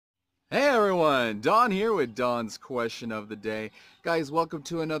Hey everyone, Don here with Don's Question of the Day. Guys, welcome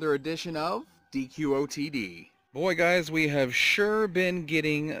to another edition of DQOTD. Boy guys, we have sure been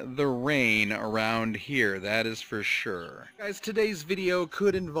getting the rain around here, that is for sure. Guys, today's video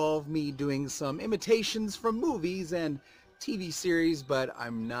could involve me doing some imitations from movies and TV series, but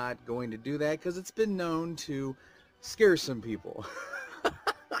I'm not going to do that because it's been known to scare some people.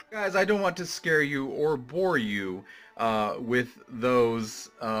 Guys, I don't want to scare you or bore you with those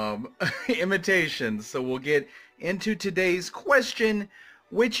imitations, so we'll get into today's question,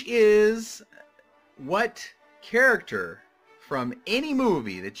 which is, what character from any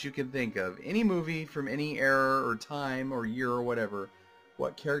movie that you can think of, any movie from any era or time or year or whatever,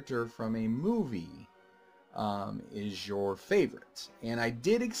 what character from a movie is your favorite? And I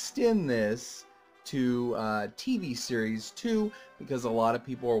did extend this to TV series too, because a lot of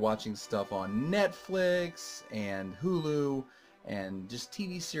people are watching stuff on Netflix and Hulu, and just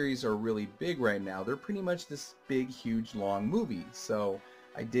TV series are really big right now. They're pretty much this big, huge, long movie, so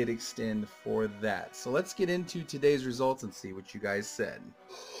I did extend for that. So let's get into today's results and see what you guys said.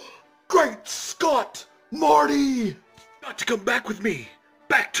 Great Scott! Marty! Got to come back with me!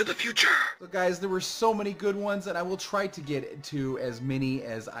 Back to the future! So guys, there were so many good ones, and I will try to get to as many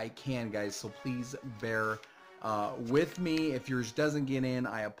as I can, guys, so please bear with me. If yours doesn't get in,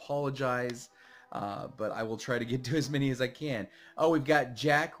 I apologize, but I will try to get to as many as I can. Oh, we've got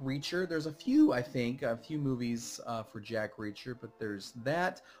Jack Reacher. There's a few, I think, a few movies for Jack Reacher, but there's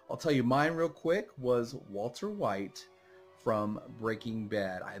that. I'll tell you mine real quick was Walter White from Breaking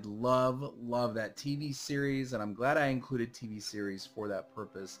Bad. I love that TV series, and I'm glad I included TV series for that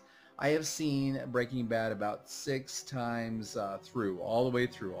purpose. I have seen Breaking Bad about 6 times through, all the way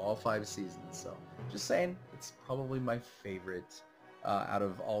through, all 5 seasons. So just saying, it's probably my favorite out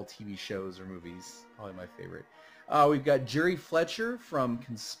of all TV shows or movies. Probably my favorite. We've got Jerry Fletcher from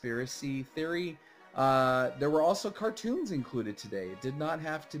Conspiracy Theory. There were also cartoons included today. It did not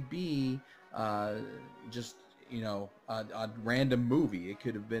have to be just, you know, a random movie. It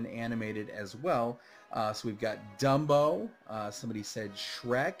could have been animated as well. So we've got Dumbo. Somebody said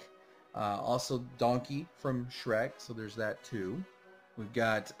Shrek. Also Donkey from Shrek, so there's that too. We've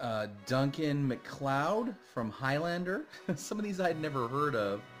got Duncan MacLeod from Highlander. Some of these I'd never heard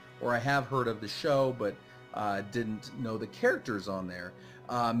of, or I have heard of the show, but didn't know the characters on there.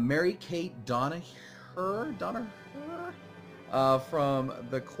 Mary-Kate Donaher from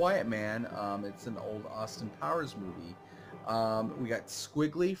The Quiet Man. It's an old Austin Powers movie. We got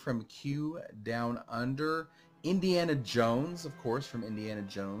Squiggly from Q Down Under. Indiana Jones, of course, from Indiana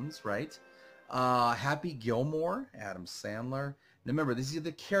Jones, right? Happy Gilmore, Adam Sandler. Now remember, these are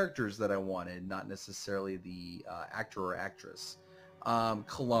the characters that I wanted, not necessarily the actor or actress.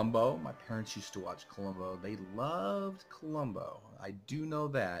 Columbo. My parents used to watch Columbo. They loved Columbo. I do know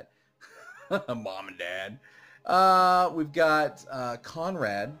that. Mom and Dad. We've got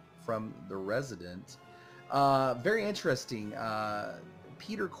Conrad from The Resident. Very interesting.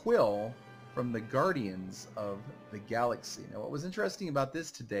 Peter Quill from the Guardians of the Galaxy. Now, what was interesting about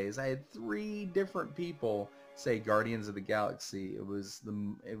this today is I had 3 different people say Guardians of the Galaxy. It was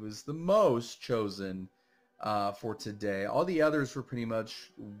the most chosen for today. All the others were pretty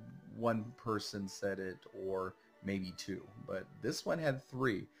much one person said it, or maybe 2, but this one had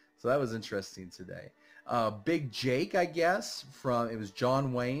 3. So that was interesting today. Big Jake, I guess, it was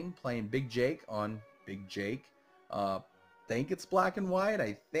John Wayne playing Big Jake on Big Jake. Think it's black and white,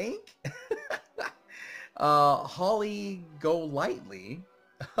 I think. Holly Golightly,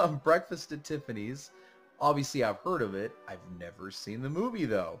 Breakfast at Tiffany's. Obviously, I've heard of it. I've never seen the movie,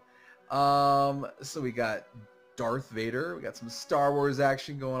 though. So we got Darth Vader. We got some Star Wars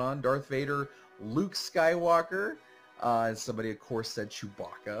action going on. Darth Vader, Luke Skywalker. And somebody, of course, said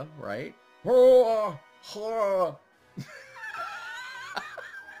Chewbacca, right?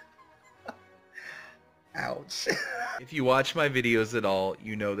 Ouch. If you watch my videos at all,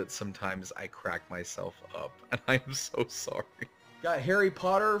 you know that sometimes I crack myself up, and I am so sorry. Got Harry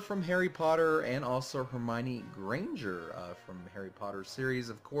Potter from Harry Potter, and also Hermione Granger from Harry Potter series,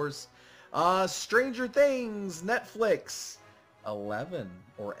 of course. Stranger Things, Netflix, 11,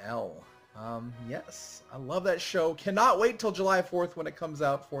 or L. Yes, I love that show. Cannot wait till July 4th when it comes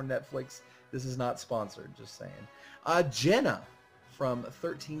out for Netflix. This is not sponsored, just saying. Jenna from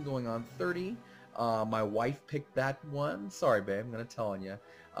 13 Going on 30. My wife picked that one. Sorry, babe, I'm going to tell on you.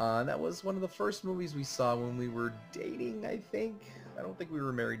 That was one of the first movies we saw when we were dating, I think. I don't think we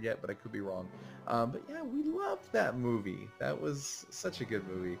were married yet, but I could be wrong. But yeah, we loved that movie. That was such a good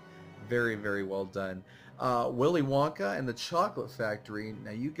movie. Very, very well done. Willy Wonka and the Chocolate Factory.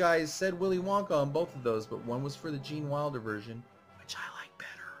 Now, you guys said Willy Wonka on both of those, but one was for the Gene Wilder version, which I like better.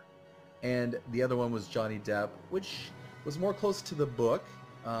 and the other one was Johnny Depp, which was more close to the book,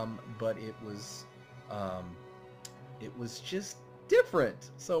 but um, it was just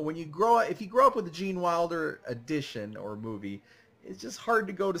different. So when you grow up, if you grow up with the Gene Wilder edition or movie, it's just hard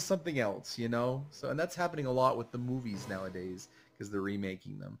to go to something else, you know? So, and that's happening a lot with the movies nowadays because they're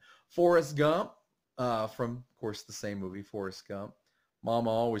remaking them. Forrest Gump, from, of course, the same movie, Forrest Gump.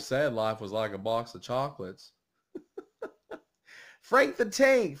 Mama always said life was like a box of chocolates. Frank the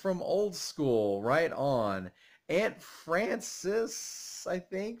Tank from Old School, right on. Aunt Frances, I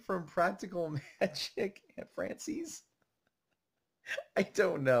think, from Practical Magic. Aunt Frances? I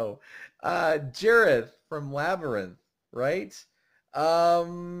don't know. Jareth from Labyrinth, right?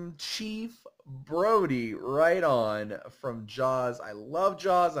 Chief Brody, right on, from Jaws. I love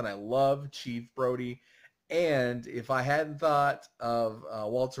Jaws and I love Chief Brody. And if I hadn't thought of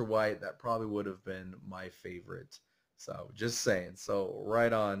Walter White, that probably would have been my favorite. So just saying. So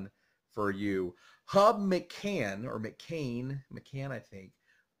right on for you. Hub McCann, or McCann, I think.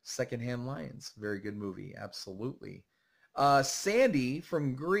 Secondhand Lions. Very good movie. Absolutely. Sandy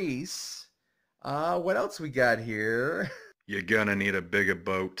from Greece. What else we got here? You're gonna need a bigger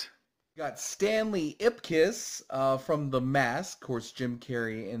boat. Got Stanley Ipkiss from The Mask, of course, Jim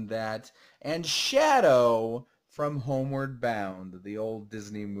Carrey in that, and Shadow from Homeward Bound, the old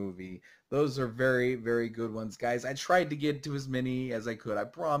Disney movie. Those are very, very good ones, guys. I tried to get to as many as I could. I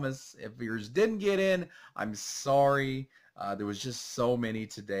promise. If yours didn't get in, I'm sorry. There was just so many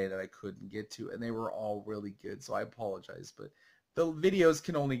today that I couldn't get to, and they were all really good, so I apologize. But the videos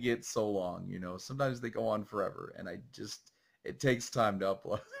can only get so long, you know. Sometimes they go on forever, and it takes time to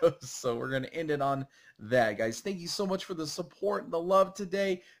upload those. So we're going to end it on that, guys. Thank you so much for the support and the love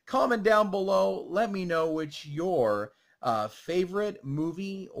today. Comment down below. Let me know which your favorite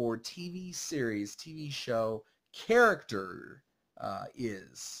movie or TV series, TV show character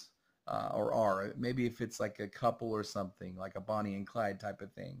is. Or are. Maybe if it's like a couple or something, like a Bonnie and Clyde type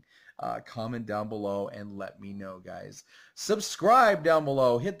of thing. Comment down below and let me know, guys. Subscribe down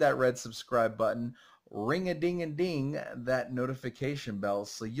below. Hit that red subscribe button. Ring-a-ding-a-ding that notification bell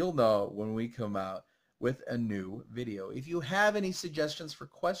so you'll know when we come out with a new video. If you have any suggestions for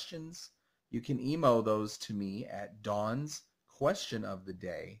questions, you can email those to me at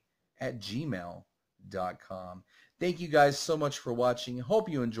donsquestionoftheday@gmail.com. Thank you guys so much for watching. Hope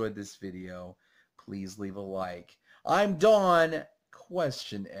you enjoyed this video. Please leave a like. I'm Don.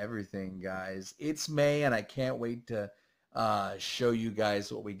 Question everything, guys. It's May, and I can't wait to show you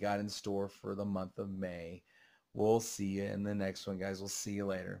guys what we got in store for the month of May. We'll see you in the next one, guys. We'll see you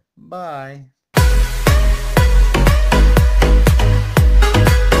later. Bye.